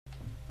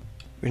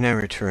We now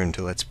return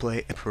to Let's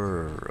Play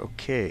Emperor.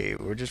 Okay,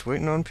 we're just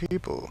waiting on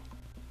people.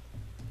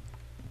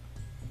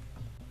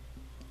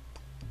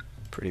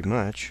 Pretty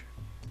much.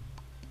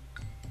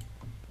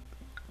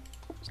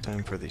 It's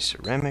time for the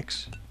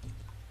ceramics.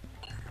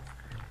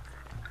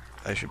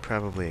 I should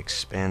probably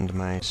expand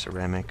my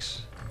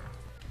ceramics,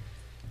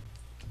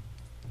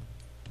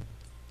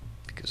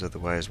 because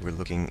otherwise we're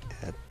looking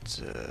at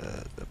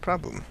the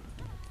problem.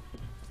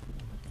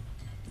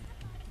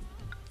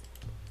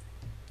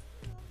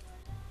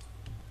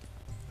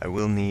 I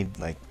will need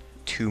like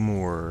 2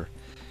 more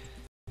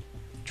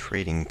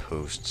trading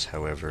posts,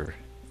 however.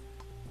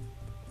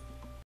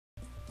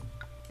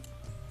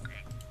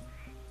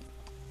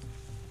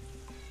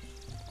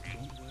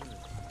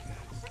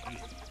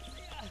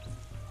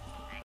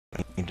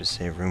 I need to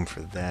save room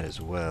for that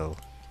as well.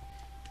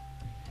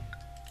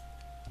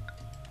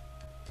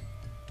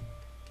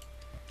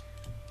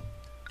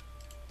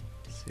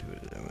 Let's see,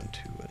 what is that? 1,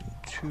 2, 1,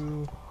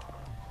 2.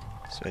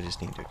 So I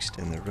just need to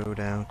extend the road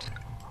out.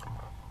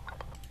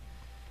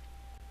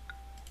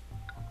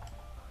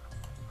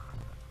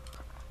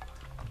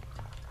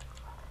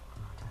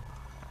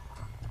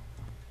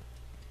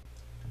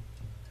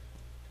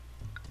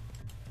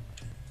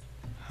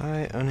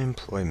 High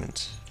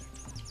unemployment.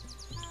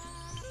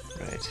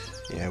 Right.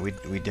 Yeah,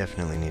 we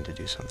definitely need to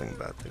do something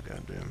about the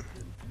goddamn...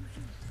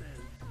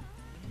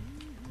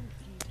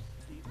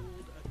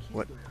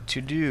 What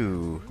to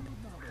do?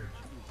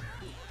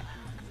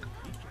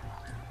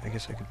 I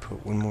guess I could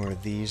put 1 more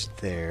of these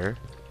there.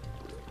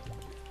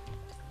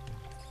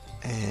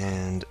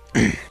 And...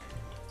 I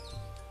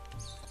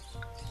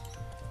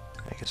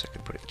guess I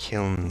could put a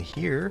kiln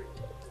here.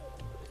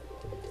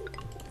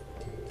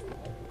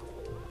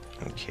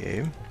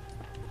 Okay.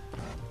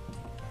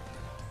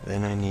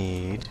 Then I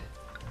need...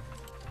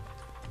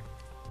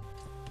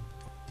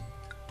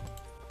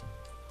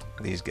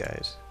 these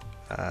guys.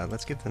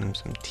 Let's give them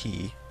some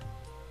tea.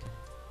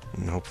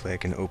 And hopefully I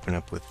can open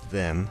up with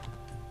them.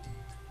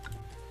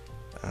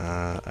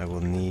 I will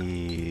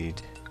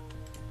need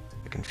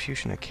a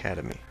Confucian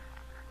Academy.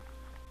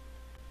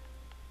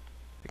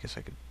 I guess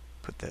I could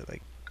put that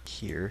like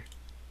here.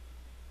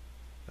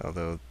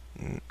 Although,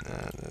 I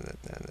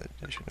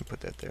shouldn't have put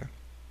that there.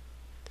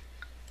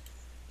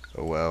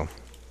 Oh well.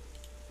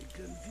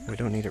 We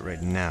don't need it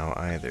right now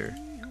either.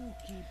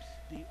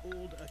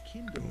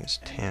 Bring this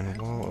tan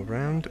wall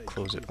around,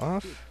 close it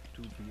off.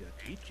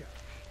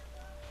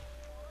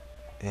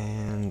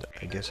 And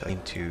I guess I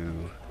need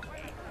to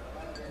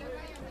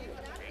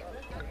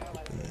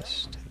open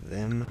this to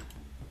them.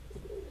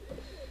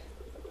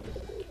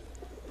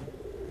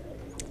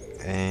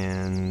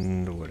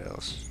 And what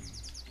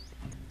else?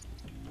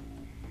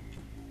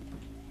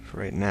 For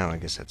right now, I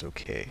guess that's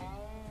okay.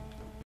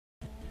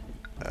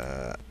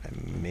 I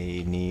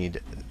may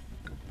need...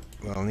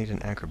 well, I'll need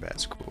an acrobat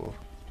school.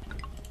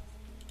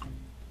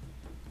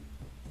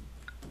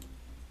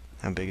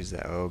 How big is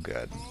that? Oh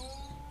god.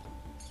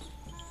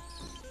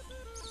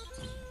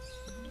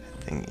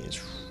 That thing is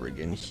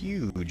friggin'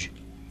 huge.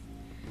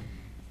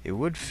 It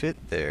would fit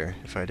there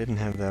if I didn't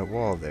have that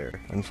wall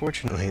there.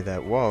 Unfortunately,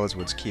 that wall is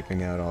what's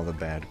keeping out all the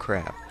bad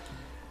crap.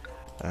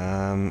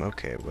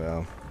 Okay,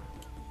 well...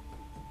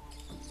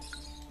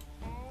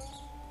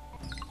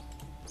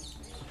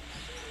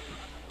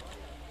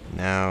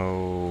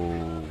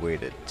 now...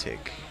 wait a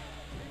tick.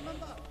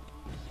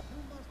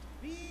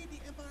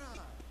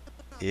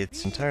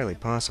 It's entirely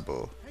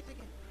possible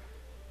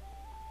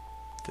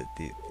that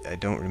I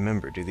don't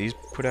remember. Do these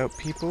put out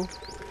people?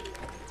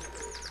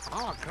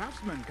 Our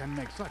craftsmen can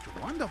make such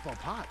wonderful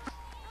pots.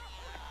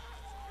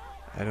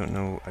 I don't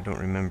know. I don't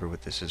remember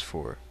what this is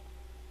for.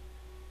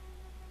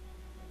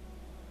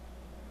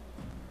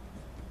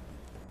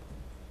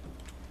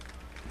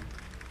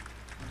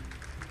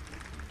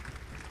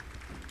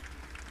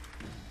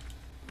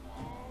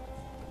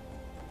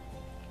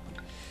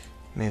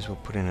 May as well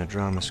put in a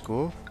drama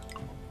school.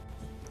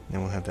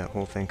 Then we'll have that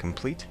whole thing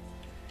complete.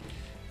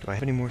 Do I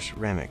have any more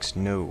ceramics?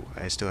 No,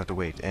 I still have to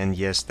wait. And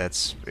yes,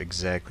 that's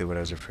exactly what I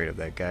was afraid of.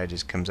 That guy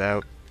just comes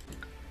out.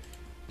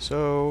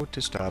 So,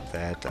 to stop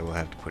that, I will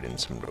have to put in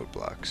some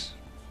roadblocks.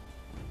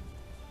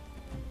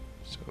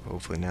 So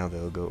hopefully now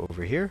they'll go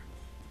over here.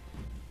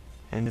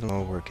 And it'll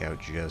all work out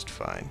just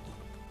fine.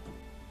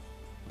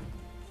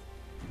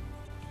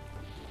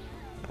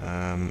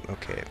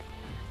 Okay.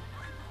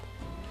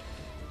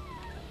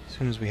 As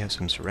soon as we have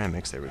some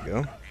ceramics, there we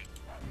go.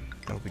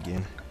 I'll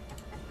begin.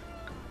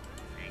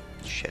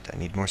 Shit, I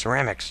need more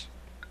ceramics.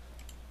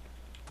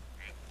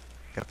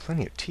 Got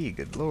plenty of tea,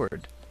 good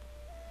lord.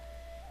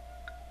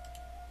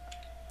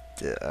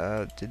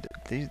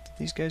 Did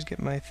these guys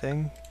get my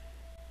thing?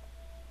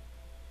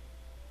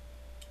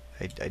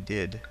 I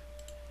did.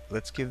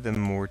 Let's give them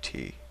more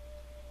tea.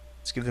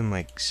 Let's give them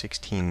like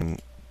 16...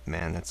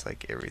 man, that's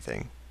like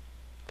everything.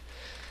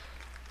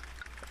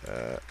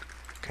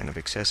 Kind of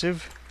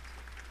excessive.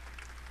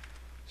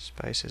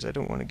 Spices, I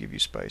don't want to give you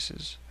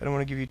spices. I don't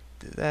want to give you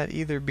that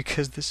either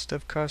because this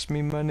stuff costs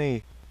me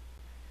money.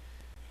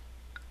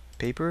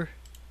 Paper?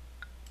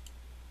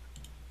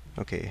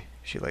 Okay,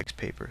 she likes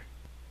paper.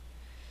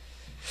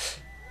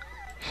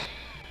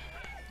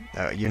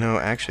 You know,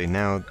 actually,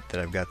 now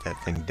that I've got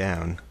that thing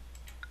down,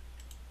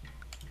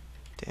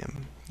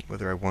 damn,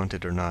 whether I want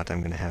it or not,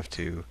 I'm gonna have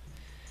to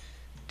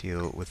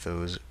deal with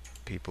those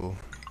people.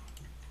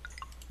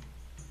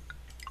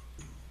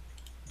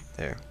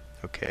 There.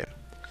 Okay.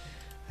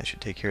 I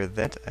should take care of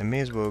that. I may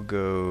as well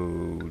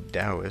go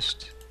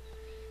Taoist,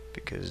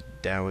 because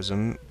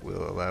Taoism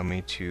will allow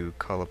me to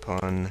call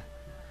upon...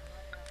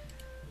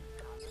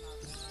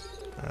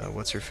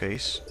 what's her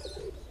face?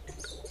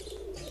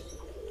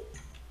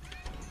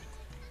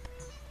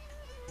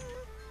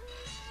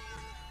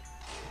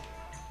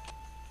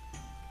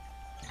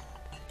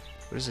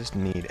 What does this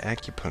need?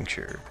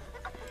 Acupuncture.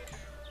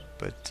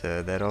 But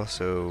that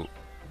also...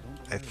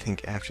 I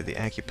think after the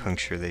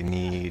acupuncture they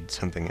need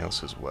something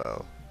else as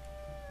well.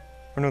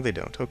 Or no, they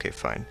don't. Okay,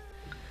 fine.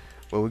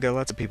 Well, we got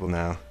lots of people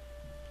now.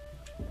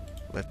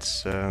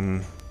 Let's,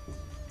 well,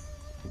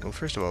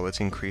 first of all, let's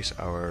increase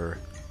our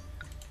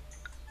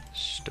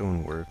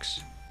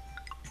stoneworks.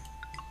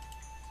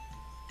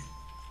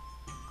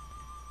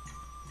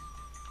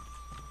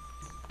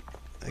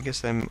 I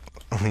guess I'm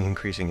only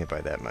increasing it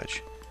by that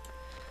much.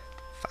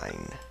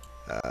 Fine.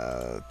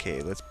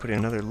 Okay, let's put in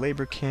another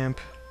labor camp.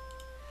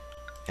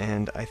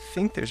 And I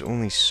think there's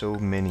only so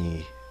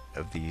many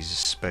of these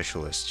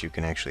specialists you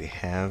can actually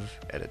have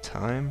at a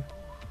time.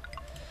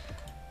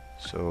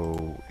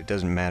 So it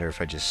doesn't matter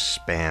if I just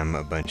spam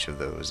a bunch of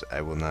those.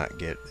 I will not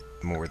get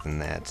more than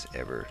that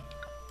ever.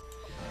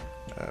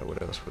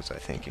 What else was I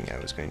thinking I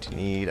was going to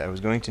need? I was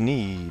going to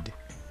need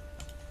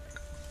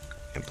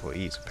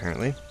employees,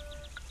 apparently.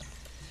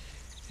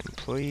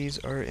 Employees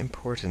are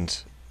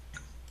important.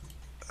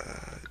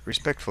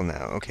 Respectful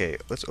now. Okay,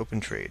 let's open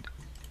trade.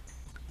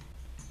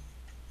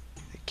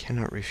 They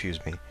cannot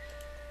refuse me.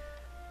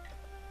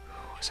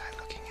 Who was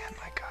I looking at?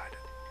 My God.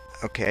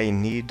 Okay, I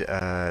need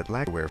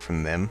lacquerware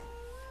from them.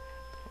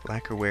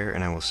 Lacquerware,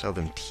 and I will sell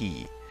them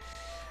tea.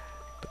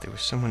 But there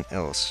was someone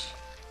else.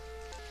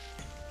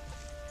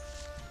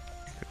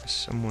 There was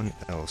someone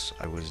else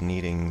I was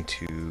needing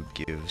to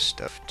give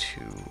stuff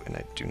to, and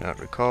I do not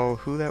recall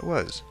who that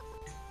was.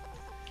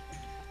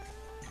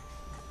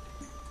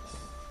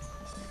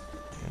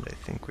 And I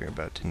think we're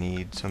about to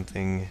need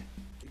something.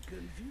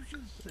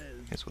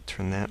 Guess we'll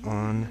turn that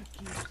on.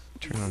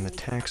 Turn on the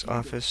tax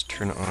office.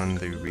 Turn on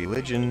the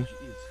religion.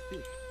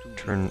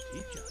 Turn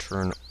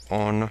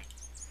on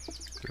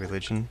the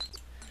religion.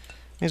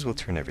 May as well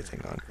turn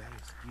everything on.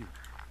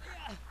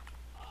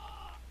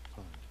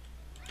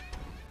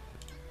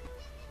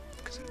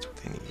 Because that's what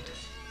they need.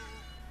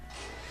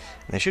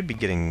 And they should be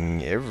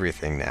getting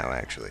everything now,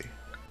 actually.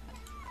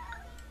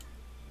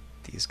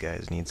 These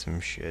guys need some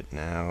shit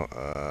now.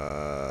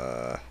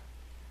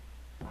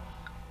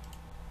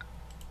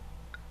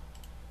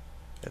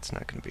 That's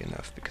not going to be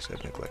enough because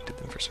I've neglected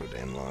them for so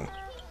damn long.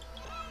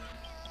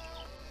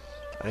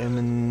 I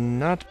am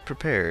not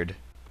prepared.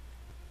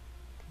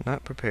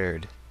 Not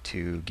prepared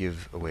to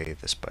give away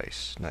the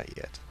spice. Not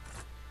yet.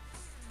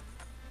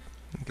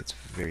 I think it's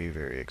very,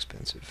 very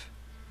expensive.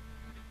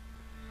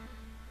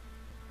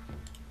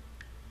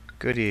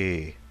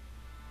 Goody!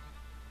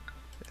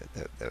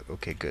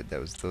 Okay, good.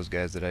 That was those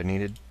guys that I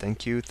needed.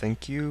 Thank you,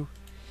 thank you.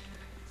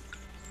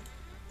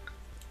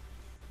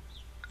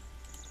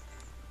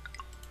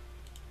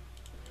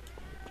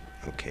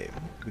 Okay,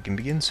 we can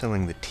begin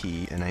selling the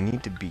tea, and I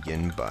need to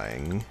begin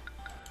buying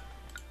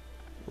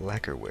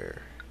lacquerware.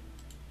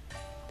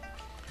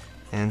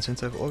 And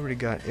since I've already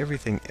got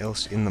everything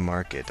else in the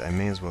market, I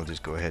may as well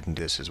just go ahead and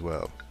do this as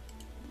well.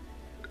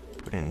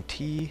 Put in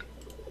tea,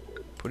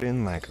 put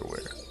in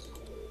lacquerware.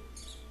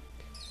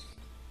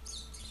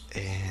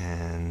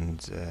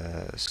 And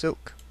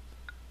silk.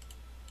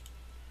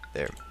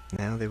 There.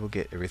 Now they will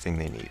get everything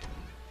they need.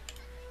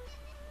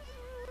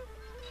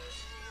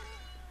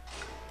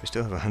 We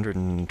still have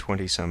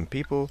 120 some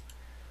people.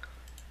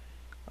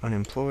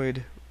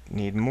 Unemployed.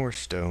 Need more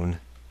stone.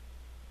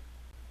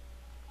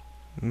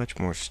 Much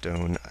more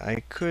stone.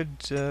 I could,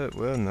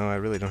 well, no, I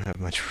really don't have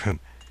much room.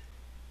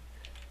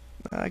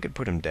 I could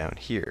put them down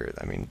here.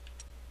 I mean,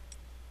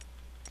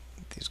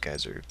 these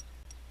guys are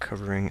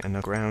covering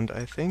enough ground,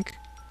 I think.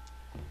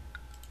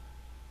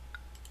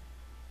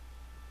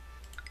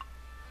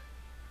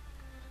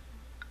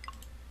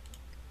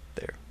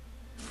 There.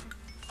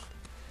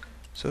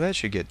 So that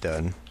should get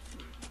done,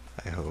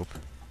 I hope.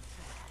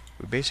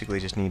 We basically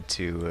just need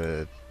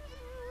to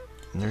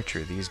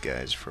nurture these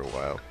guys for a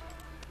while.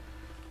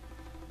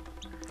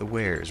 The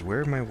wares.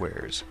 Where are my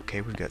wares? Okay,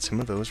 we've got some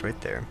of those right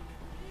there.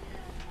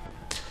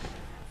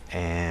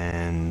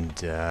 And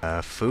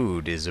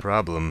food is a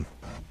problem.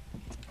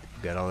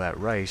 We've got all that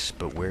rice,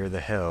 but where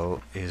the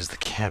hell is the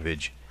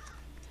cabbage?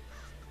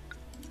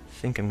 I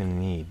think I'm going to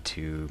need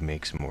to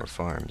make some more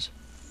farms.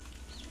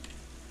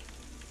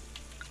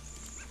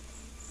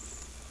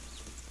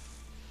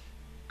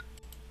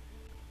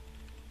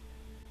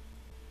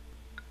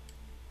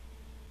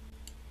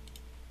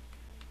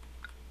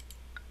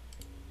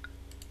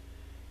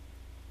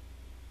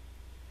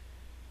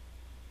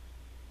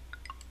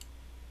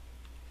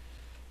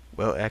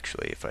 Well,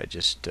 actually, if I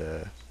just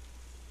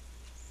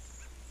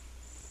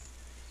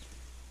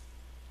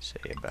say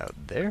about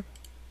there.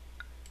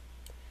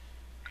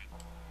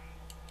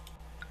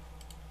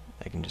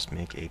 I can just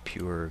make a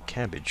pure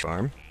cabbage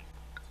farm.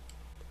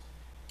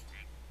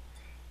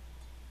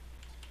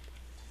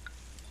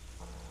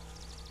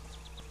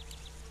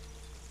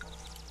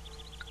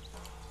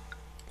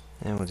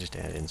 And we'll just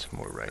add in some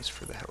more rice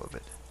for the hell of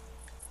it.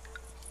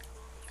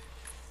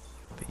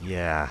 But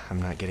yeah,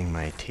 I'm not getting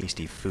my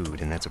tasty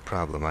food, and that's a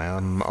problem. I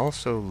am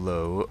also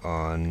low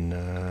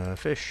on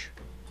fish.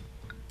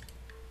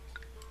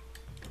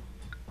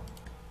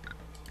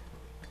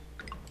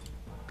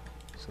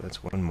 So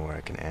that's one more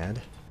I can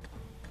add.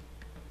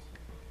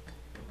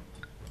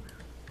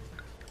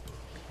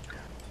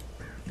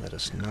 Let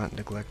us not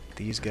neglect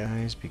these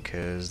guys,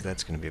 because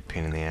that's going to be a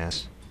pain in the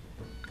ass.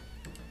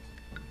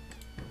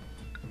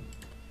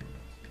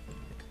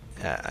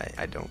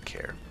 I don't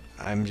care.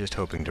 I'm just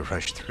hoping to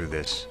rush through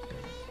this.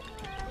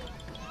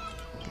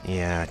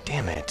 Yeah,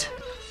 damn it.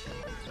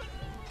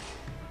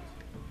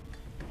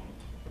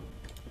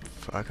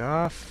 Fuck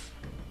off.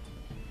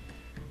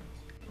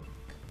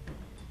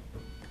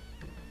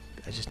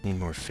 I just need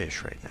more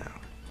fish right now.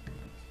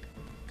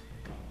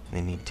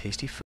 They need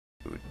tasty food.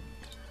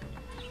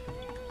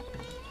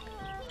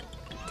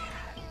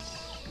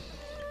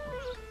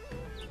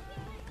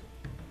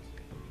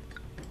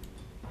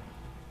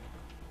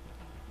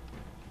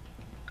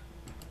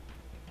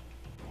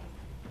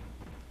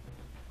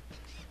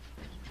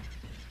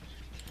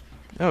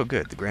 Oh,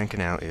 good. The Grand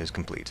Canal is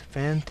complete.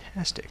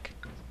 Fantastic.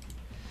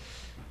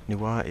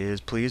 Nuwa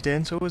is pleased,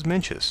 and so is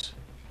Mencius.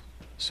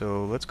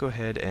 So let's go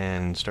ahead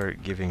and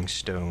start giving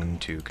stone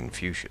to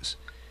Confucius.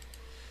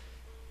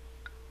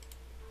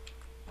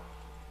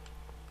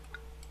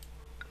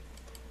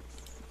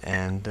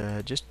 And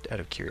just out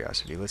of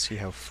curiosity, let's see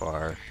how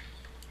far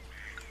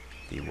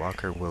the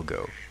walker will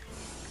go.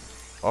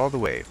 All the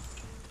way.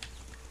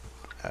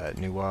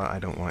 Nuwa, I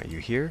don't want you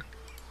here.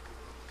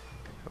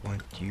 I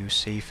want you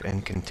safe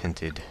and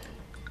contented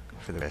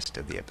for the rest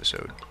of the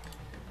episode.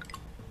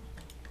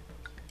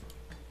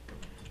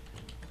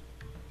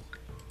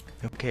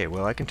 Okay,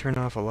 well, I can turn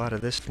off a lot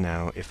of this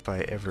now if I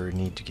ever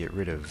need to get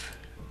rid of,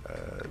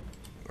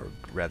 or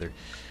rather,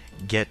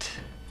 get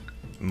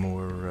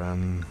more,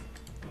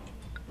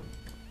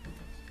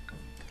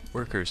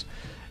 workers.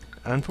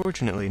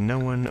 Unfortunately, no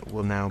one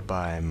will now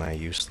buy my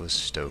useless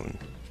stone.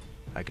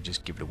 I could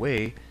just give it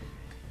away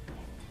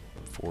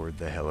for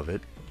the hell of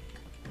it.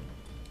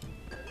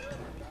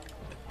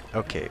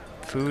 Okay,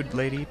 food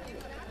lady,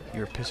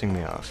 you're pissing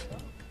me off.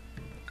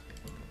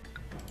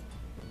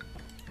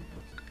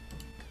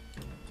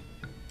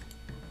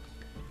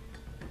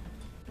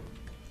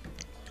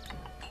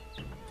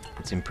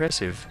 It's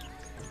impressive.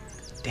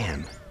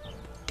 Damn.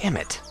 Damn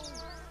it.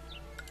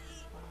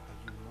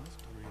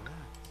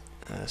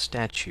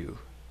 Statue.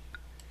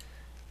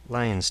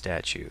 Lion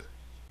statue.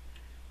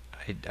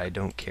 I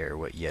don't care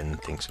what Yen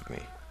thinks of me.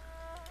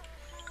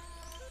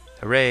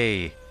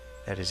 Hooray!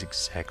 That is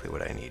exactly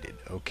what I needed.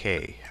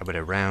 Okay, how about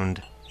a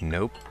round?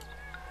 Nope.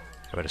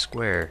 How about a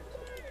square?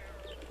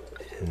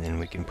 And then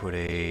we can put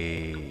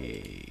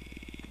a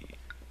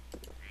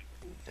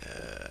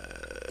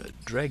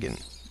dragon,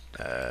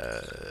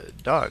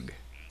 dog,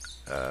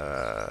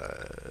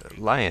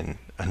 lion,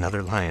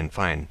 another lion.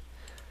 Fine,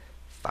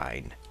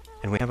 fine.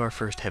 And we have our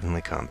first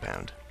heavenly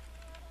compound.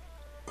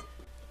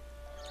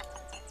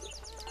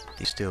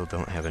 These still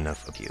don't have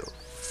enough appeal.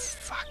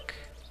 Fuck.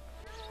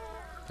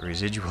 The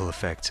residual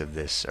effects of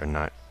this are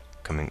not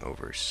coming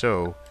over,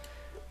 so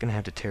I'm gonna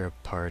have to tear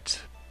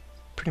apart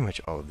pretty much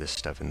all of this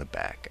stuff in the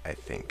back, I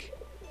think.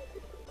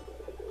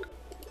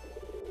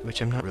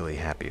 Which I'm not really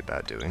happy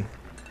about doing.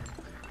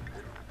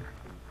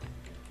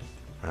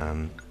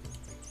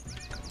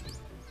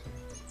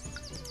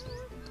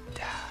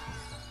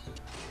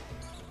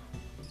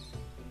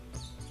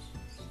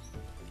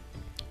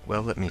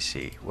 Well, let me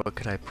see. What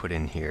could I put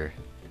in here?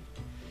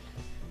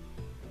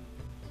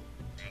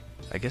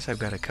 I guess I've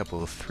got a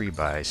couple of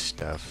 3x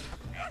stuff.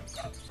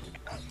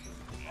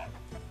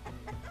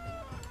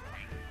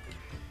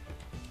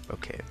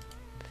 Okay.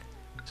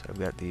 So I've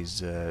got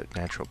these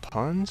natural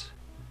ponds.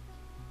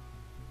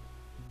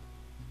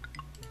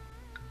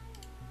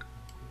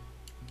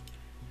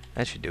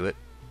 That should do it.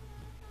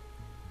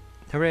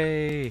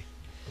 Hooray!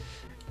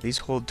 These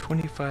hold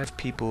 25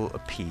 people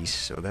apiece,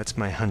 so that's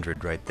my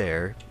 100 right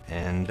there.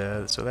 And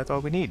so that's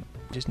all we need.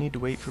 Just need to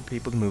wait for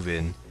people to move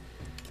in.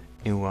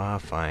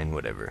 Fine,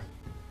 whatever.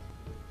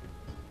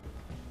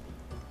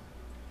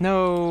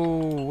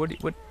 No!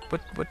 What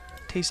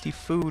tasty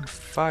food?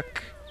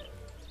 Fuck.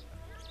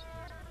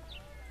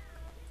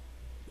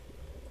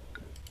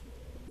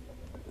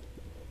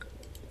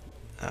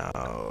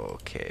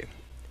 Okay.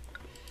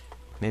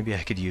 Maybe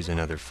I could use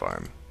another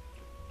farm.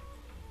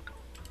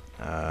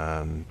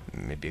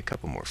 Maybe a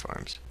couple more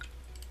farms.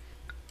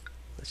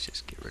 Let's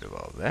just get rid of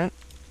all of that.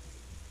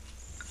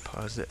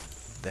 Pause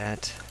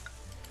that.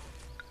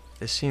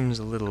 This seems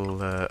a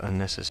little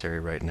unnecessary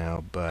right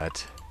now,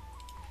 but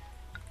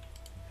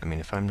I mean,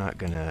 if I'm not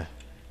gonna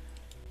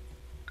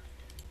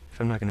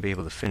be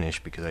able to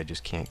finish because I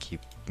just can't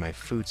keep my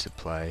food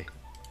supply,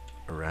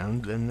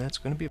 around, then that's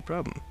going to be a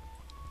problem.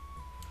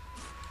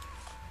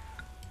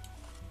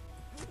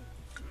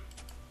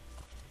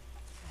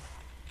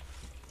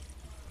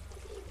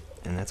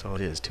 And that's all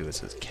it is, too. It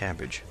says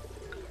cabbage.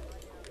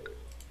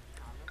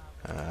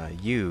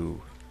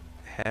 You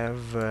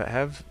have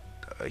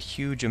a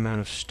huge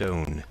amount of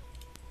stone.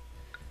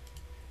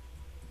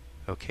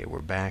 Okay, we're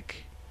back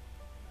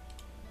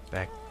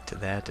to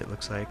that, it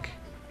looks like.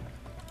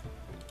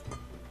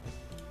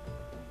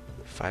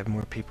 5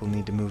 more people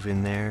need to move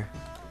in there.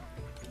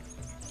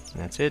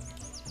 And that's it.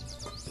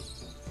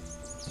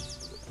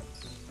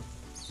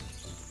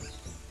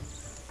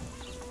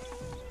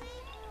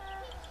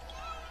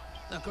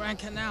 The Grand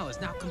Canal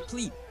is now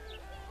complete.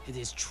 It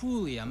is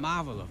truly a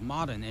marvel of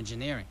modern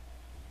engineering.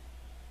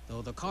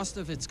 Though the cost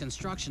of its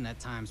construction at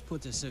times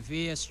put a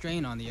severe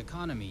strain on the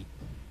economy,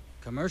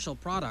 commercial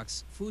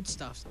products,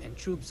 foodstuffs, and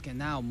troops can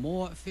now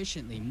more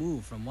efficiently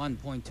move from one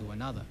point to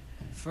another,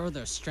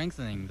 further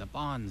strengthening the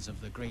bonds of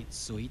the great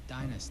Sui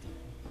dynasty.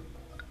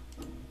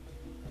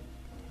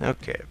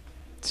 Okay,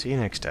 see you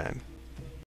next time.